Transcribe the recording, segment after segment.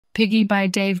Piggy by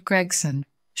Gregson,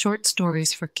 short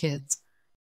stories for kids.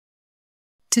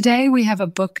 Today we have a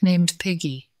book named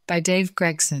Piggy by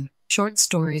Gregson, short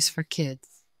stories for kids.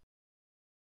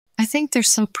 I think they're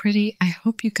so pretty. I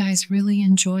hope you guys really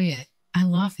enjoy it. I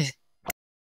love it.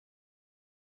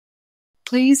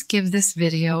 Please give this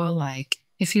video a like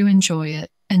if you enjoy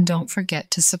it, and don't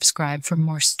forget to subscribe for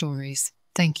more stories.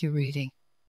 Thank you, reading.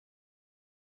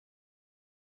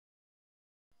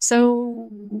 So,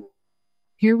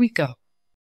 here we go.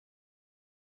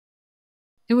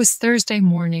 It was Thursday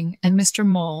morning, and Mr.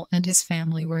 Mole and his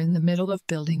family were in the middle of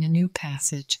building a new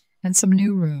passage and some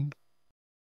new room.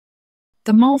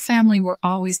 The Mole family were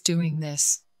always doing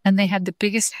this, and they had the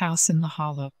biggest house in the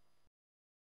hollow.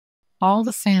 All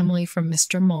the family from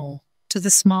Mr. Mole to the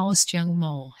smallest young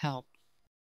mole helped.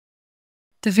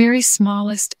 The very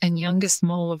smallest and youngest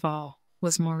mole of all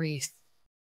was Maurice.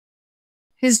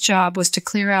 His job was to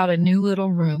clear out a new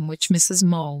little room which Mrs.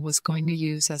 Mole was going to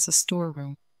use as a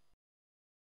storeroom.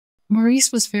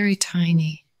 Maurice was very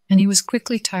tiny, and he was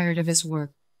quickly tired of his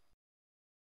work.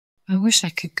 "I wish I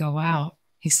could go out,"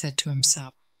 he said to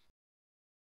himself.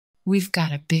 "We've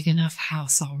got a big enough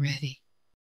house already.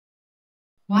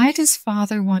 Why does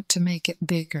Father want to make it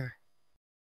bigger?"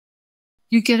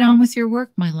 "You get on with your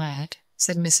work, my lad,"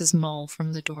 said Mrs. Mole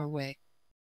from the doorway.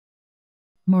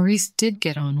 Maurice did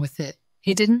get on with it.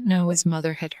 He didn't know his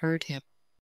mother had heard him.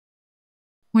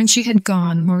 When she had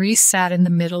gone, Maurice sat in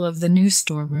the middle of the new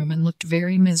storeroom and looked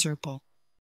very miserable.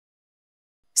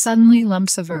 Suddenly,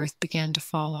 lumps of earth began to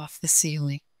fall off the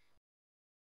ceiling.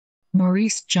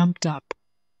 Maurice jumped up.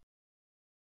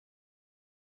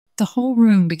 The whole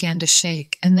room began to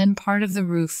shake, and then part of the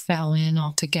roof fell in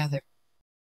altogether.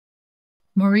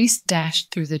 Maurice dashed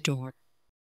through the door.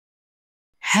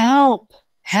 "Help!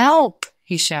 Help!"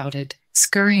 he shouted,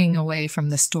 scurrying away from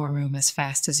the storeroom as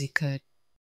fast as he could.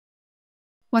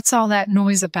 "What's all that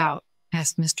noise about?"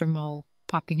 asked Mr. Mole,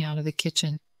 popping out of the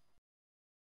kitchen.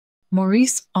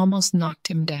 Maurice almost knocked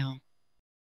him down.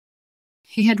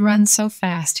 He had run so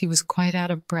fast he was quite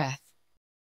out of breath.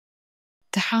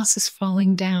 "The house is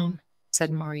falling down,"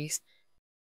 said Maurice.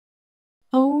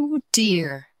 "Oh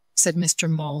dear," said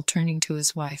Mr. Mole, turning to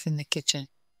his wife in the kitchen.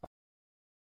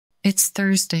 "It's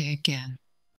Thursday again.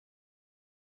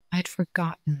 I'd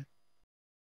forgotten."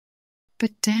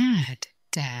 "But Dad,"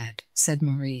 said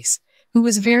Maurice, who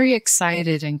was very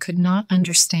excited and could not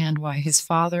understand why his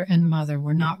father and mother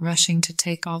were not rushing to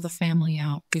take all the family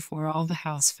out before all the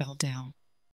house fell down.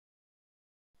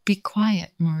 "Be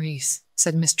quiet, Maurice,"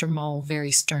 said Mr. Mole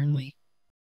very sternly.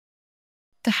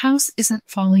 "The house isn't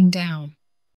falling down.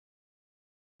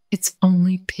 It's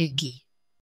only Piggy."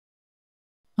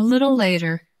 A little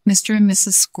later, Mr. and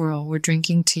Mrs. Squirrel were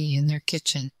drinking tea in their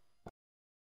kitchen.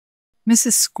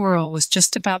 Mrs. Squirrel was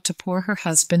just about to pour her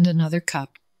husband another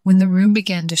cup when the room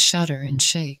began to shudder and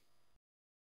shake.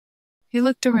 He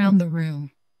looked around the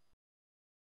room.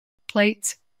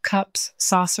 Plates, cups,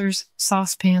 saucers,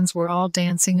 saucepans were all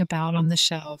dancing about on the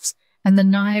shelves, and the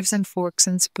knives and forks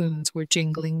and spoons were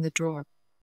jingling the drawer.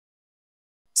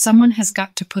 "Someone has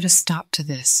got to put a stop to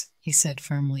this," he said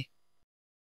firmly.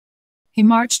 He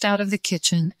marched out of the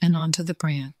kitchen and onto the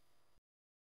bran.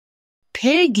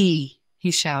 "Piggy!" he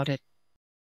shouted.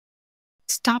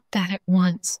 "Stop that at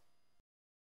once."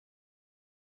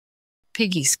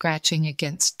 Piggy scratching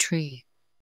against tree.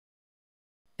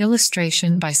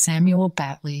 Illustration by Samuel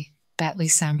Batley,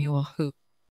 Samuel Hoop.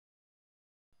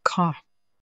 Caw.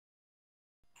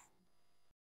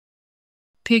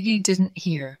 Piggy didn't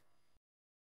hear.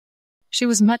 She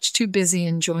was much too busy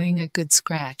enjoying a good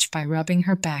scratch by rubbing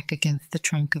her back against the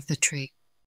trunk of the tree.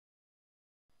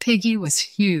 Piggy was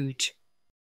huge.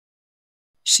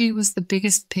 She was the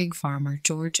biggest pig farmer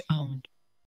George owned.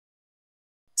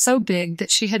 So big that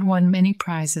she had won many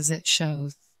prizes at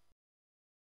shows.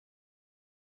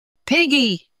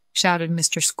 "Piggy!" shouted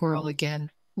Mr. Squirrel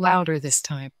again, louder this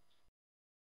time.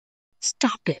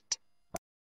 "Stop it!"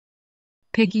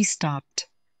 Piggy stopped.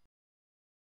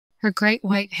 Her great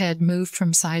white head moved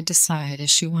from side to side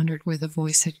as she wondered where the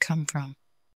voice had come from.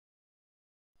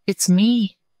 "It's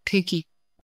me, Piggy."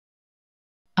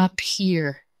 "Up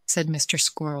here," said Mr.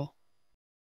 Squirrel.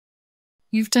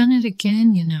 "You've done it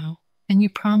again, you know, and you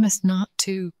promised not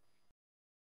to."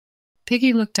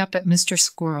 Piggy looked up at Mr.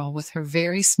 Squirrel with her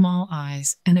very small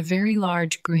eyes, and a very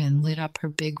large grin lit up her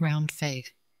big round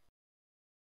face.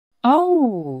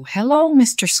 "Oh, hello,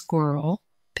 Mr. Squirrel,"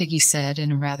 Piggy said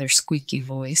in a rather squeaky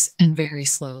voice and very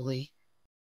slowly.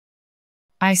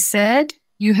 "I said,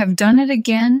 you have done it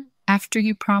again after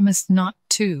you promised not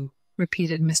to,"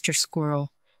 repeated Mr.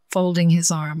 Squirrel, folding his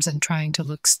arms and trying to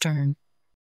look stern.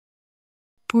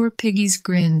 Poor Piggy's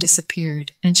grin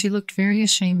disappeared, and she looked very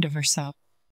ashamed of herself.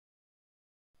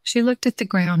 She looked at the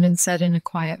ground and said in a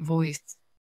quiet voice,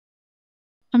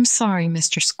 "I'm sorry,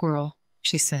 Mr. Squirrel,"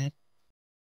 she said.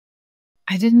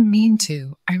 "I didn't mean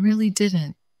to. I really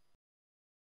didn't.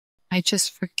 I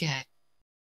just forget."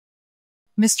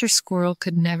 Mr. Squirrel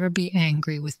could never be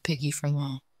angry with Piggy for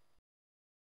long.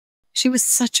 She was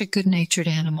such a good-natured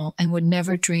animal and would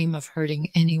never dream of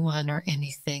hurting anyone or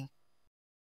anything.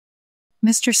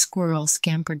 Mr. Squirrel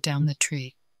scampered down the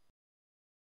tree.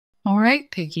 "All right,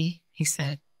 Piggy," he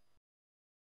said.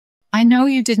 "I know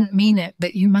you didn't mean it,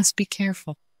 but you must be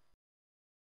careful."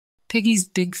 Piggy's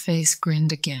big face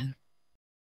grinned again.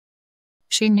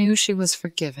 She knew she was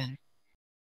forgiven.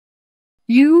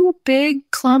 "You big,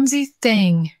 clumsy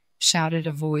thing!" shouted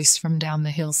a voice from down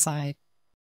the hillside.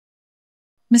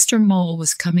 Mr. Mole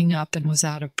was coming up and was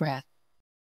out of breath.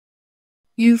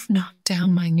 "You've knocked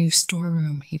down my new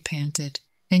storeroom," he panted,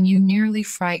 "and you nearly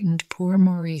frightened poor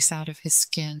Maurice out of his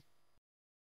skin."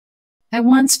 At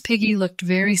once Piggy looked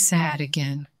very sad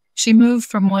again. She moved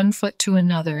from one foot to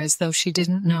another as though she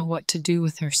didn't know what to do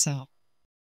with herself.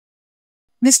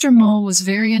 Mr. Mole was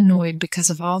very annoyed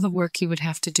because of all the work he would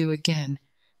have to do again,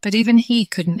 but even he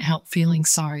couldn't help feeling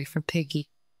sorry for Piggy.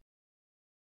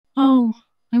 "Oh,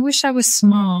 I wish I was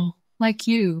small, like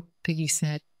you," Piggy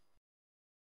said.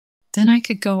 "Then I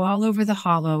could go all over the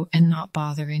hollow and not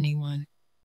bother anyone."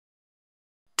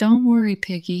 "Don't worry,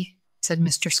 Piggy," said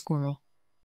Mr. Squirrel.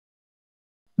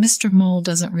 "Mr. Mole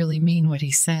doesn't really mean what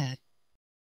he said."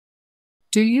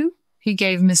 "Do you?" He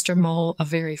gave Mr. Mole a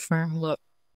very firm look.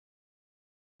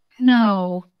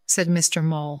 "No," said Mr.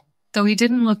 Mole, though he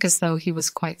didn't look as though he was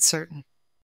quite certain.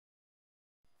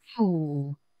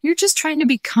 "Oh, you're just trying to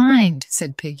be kind,"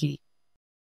 said Piggy.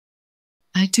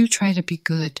 "I do try to be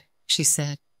good," she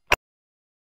said.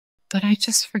 "But I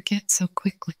just forget so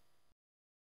quickly.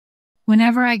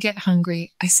 Whenever I get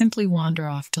hungry, I simply wander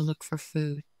off to look for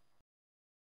food.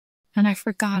 And I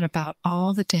forgot about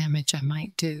all the damage I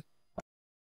might do.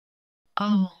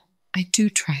 Oh, I do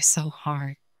try so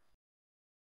hard."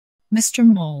 Mr.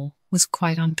 Mole was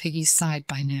quite on Piggy's side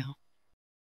by now.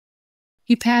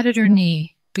 He patted her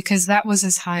knee, because that was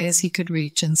as high as he could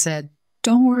reach, and said,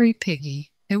 "Don't worry,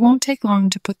 Piggy. It won't take long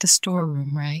to put the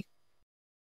storeroom right.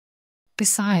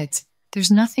 Besides,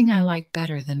 there's nothing I like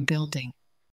better than building."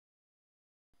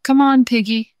 "Come on,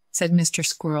 Piggy," said Mr.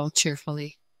 Squirrel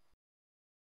cheerfully.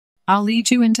 "I'll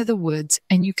lead you into the woods,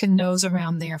 and you can nose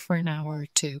around there for an hour or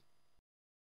two.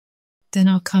 Then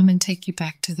I'll come and take you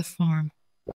back to the farm."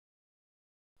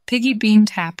 Piggy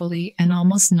beamed happily and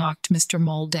almost knocked Mr.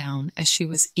 Mole down as she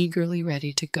was eagerly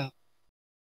ready to go.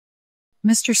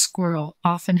 Mr. Squirrel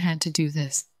often had to do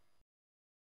this.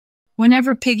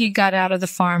 Whenever Piggy got out of the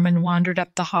farm and wandered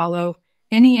up the hollow,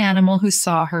 any animal who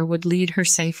saw her would lead her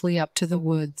safely up to the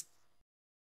woods.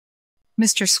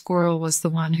 Mr. Squirrel was the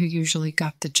one who usually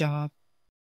got the job.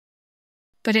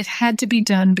 But it had to be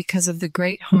done because of the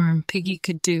great harm Piggy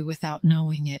could do without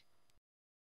knowing it.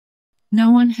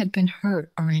 No one had been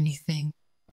hurt or anything.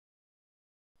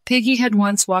 Piggy had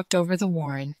once walked over the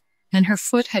warren, and her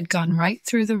foot had gone right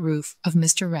through the roof of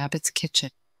Mr. Rabbit's kitchen.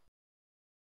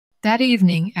 That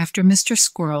evening, after Mr.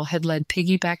 Squirrel had led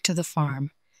Piggy back to the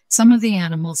farm, some of the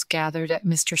animals gathered at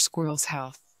Mr. Squirrel's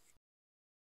house.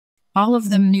 All of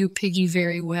them knew Piggy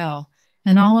very well,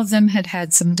 and all of them had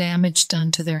had some damage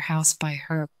done to their house by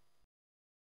her.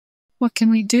 "What can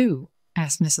we do?"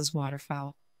 asked Mrs.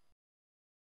 Waterfowl.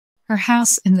 Her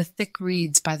house in the thick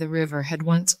reeds by the river had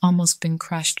once almost been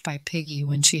crushed by Piggy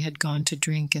when she had gone to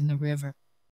drink in the river.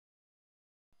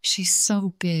 "She's so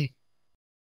big."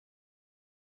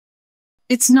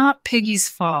 "It's not Piggy's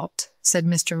fault," said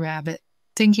Mr. Rabbit,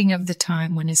 thinking of the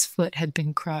time when his foot had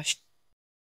been crushed.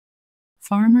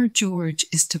 "Farmer George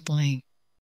is to blame."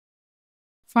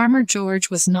 Farmer George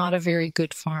was not a very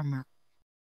good farmer.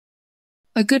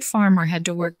 A good farmer had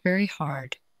to work very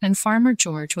hard, and Farmer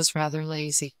George was rather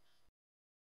lazy.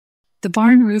 The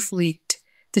barn roof leaked,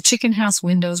 the chicken house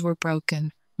windows were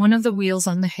broken, one of the wheels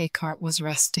on the hay cart was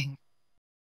rusting.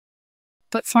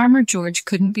 But Farmer George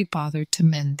couldn't be bothered to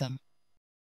mend them.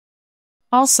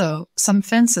 Also, some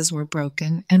fences were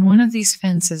broken, and one of these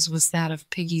fences was that of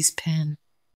Piggy's pen.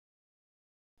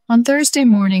 On Thursday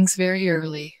mornings very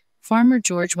early, Farmer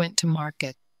George went to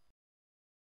market.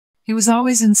 He was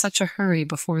always in such a hurry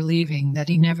before leaving that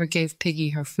he never gave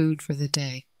Piggy her food for the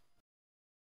day.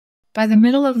 By the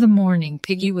middle of the morning,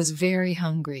 Piggy was very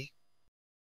hungry,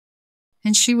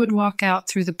 and she would walk out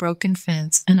through the broken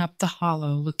fence and up the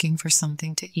hollow looking for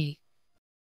something to eat.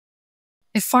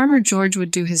 "If Farmer George would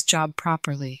do his job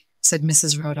properly," said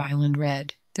Mrs. Rhode Island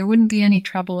Red, "there wouldn't be any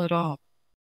trouble at all."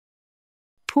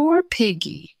 Poor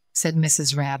Piggy, said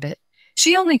Mrs. Rabbit.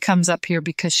 She only comes up here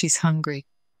because she's hungry.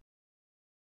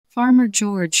 Farmer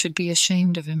George should be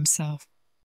ashamed of himself.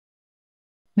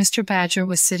 Mr. Badger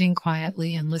was sitting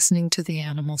quietly and listening to the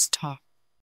animals talk.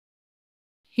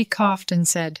 He coughed and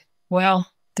said,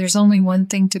 "Well, there's only one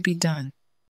thing to be done.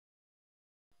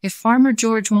 If Farmer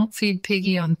George won't feed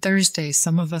Piggy on Thursday,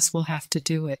 some of us will have to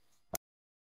do it.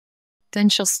 Then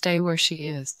she'll stay where she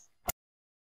is."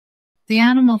 The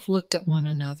animals looked at one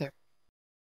another.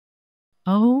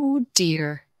 "Oh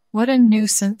dear, what a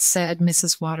nuisance," said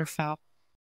Mrs. Waterfowl.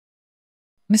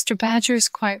 "Mr. Badger is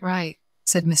quite right,"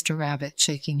 said Mr. Rabbit,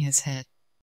 shaking his head.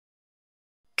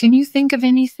 "Can you think of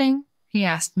anything?" he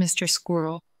asked Mr.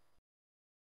 Squirrel.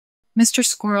 Mr.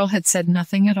 Squirrel had said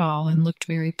nothing at all and looked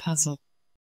very puzzled.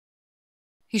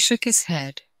 He shook his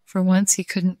head. For once he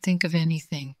couldn't think of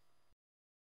anything.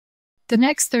 The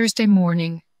next Thursday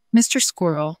morning, Mr.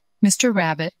 Squirrel, Mr.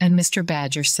 Rabbit, and Mr.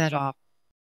 Badger set off.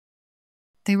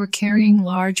 They were carrying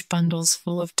large bundles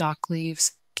full of dock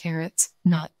leaves, carrots,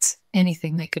 nuts,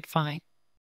 anything they could find.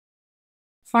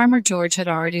 Farmer George had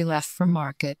already left for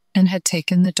market and had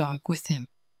taken the dog with him.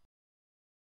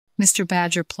 Mr.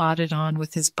 Badger plodded on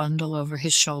with his bundle over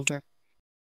his shoulder.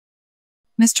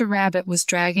 Mr. Rabbit was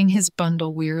dragging his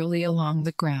bundle wearily along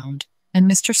the ground, and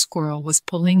Mr. Squirrel was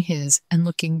pulling his and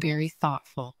looking very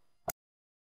thoughtful.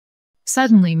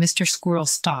 Suddenly Mr. Squirrel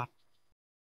stopped.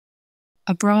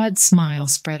 A broad smile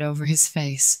spread over his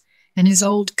face, and his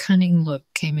old cunning look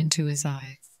came into his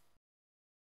eyes.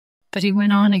 But he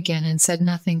went on again and said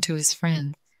nothing to his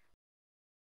friend.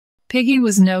 Piggy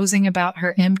was nosing about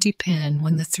her empty pen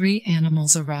when the three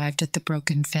animals arrived at the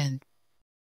broken fence.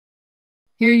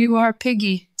 "Here you are,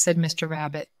 Piggy," said Mr.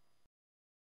 Rabbit.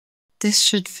 "This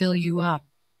should fill you up."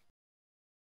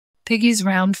 Piggy's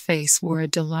round face wore a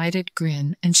delighted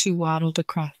grin, and she waddled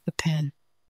across the pen.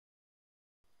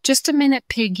 "Just a minute,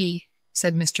 Piggy,"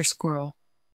 said Mr. Squirrel.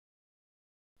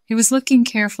 He was looking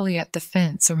carefully at the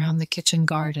fence around the kitchen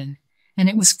garden, and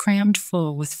it was crammed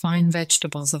full with fine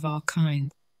vegetables of all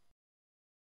kinds.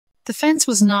 The fence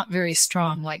was not very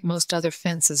strong. Like most other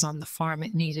fences on the farm,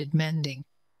 it needed mending.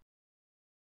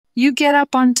 "You get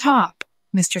up on top,"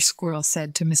 Mr. Squirrel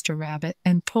said to Mr. Rabbit,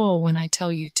 "and pull when I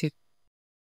tell you to.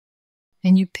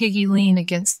 And you, Piggy, lean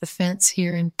against the fence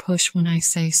here and push when I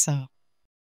say so."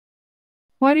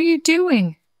 "What are you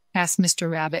doing?" asked Mr.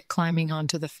 Rabbit, climbing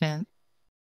onto the fence.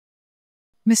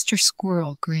 Mr.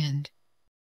 Squirrel grinned.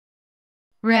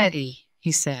 "Ready,"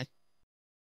 he said.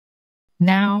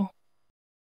 "Now."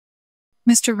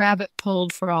 Mr. Rabbit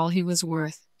pulled for all he was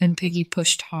worth, and Piggy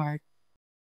pushed hard.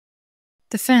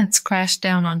 The fence crashed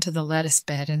down onto the lettuce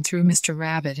bed and threw Mr.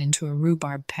 Rabbit into a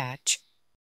rhubarb patch.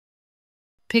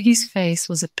 Piggy's face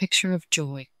was a picture of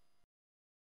joy.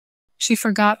 She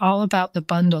forgot all about the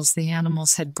bundles the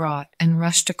animals had brought and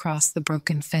rushed across the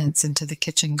broken fence into the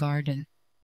kitchen garden.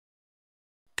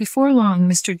 Before long,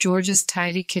 Mr. George's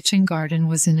tidy kitchen garden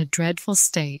was in a dreadful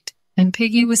state, and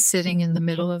Piggy was sitting in the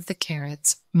middle of the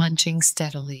carrots, munching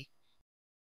steadily.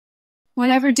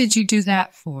 "Whatever did you do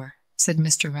that for?" said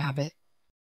Mr. Rabbit.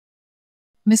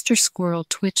 Mr. Squirrel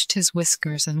twitched his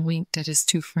whiskers and winked at his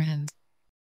two friends.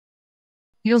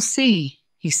 "You'll see,"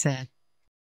 he said.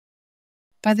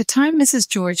 By the time Mrs.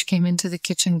 George came into the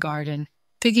kitchen garden,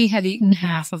 Piggy had eaten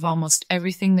half of almost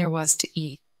everything there was to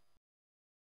eat.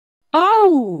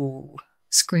 "Oh!"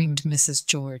 screamed Mrs.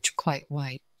 George, quite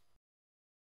white.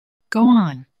 "Go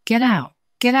on, get out,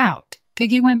 get out!"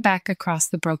 Piggy went back across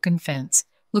the broken fence,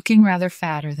 looking rather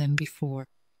fatter than before.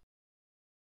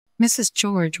 Mrs.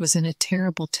 George was in a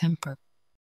terrible temper.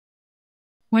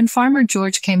 When Farmer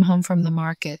George came home from the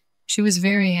market, she was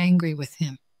very angry with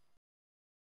him.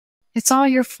 "It's all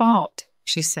your fault,"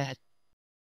 she said.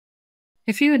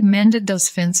 "If you had mended those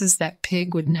fences, that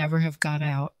pig would never have got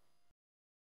out."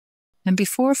 And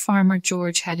before Farmer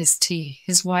George had his tea,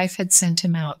 his wife had sent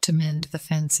him out to mend the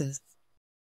fences.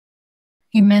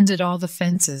 He mended all the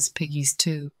fences, Piggy's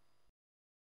too.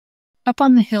 Up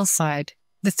on the hillside,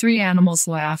 the three animals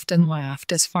laughed and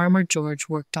laughed as Farmer George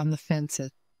worked on the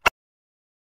fences.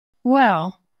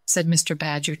 "Well," said Mr.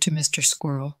 Badger to Mr.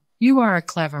 Squirrel, "you are a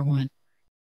clever one.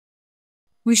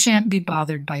 We shan't be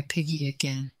bothered by Piggy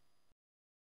again."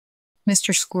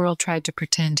 Mr. Squirrel tried to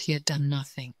pretend he had done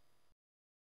nothing.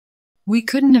 "We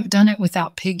couldn't have done it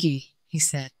without Piggy," he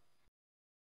said.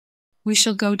 "We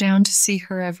shall go down to see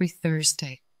her every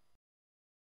Thursday."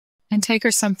 "And take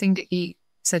her something to eat,"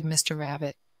 said Mr.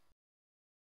 Rabbit.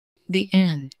 The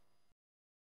end.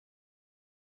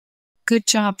 Good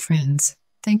job, friends.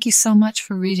 Thank you so much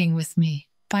for reading with me.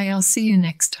 Bye, I'll see you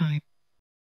next time.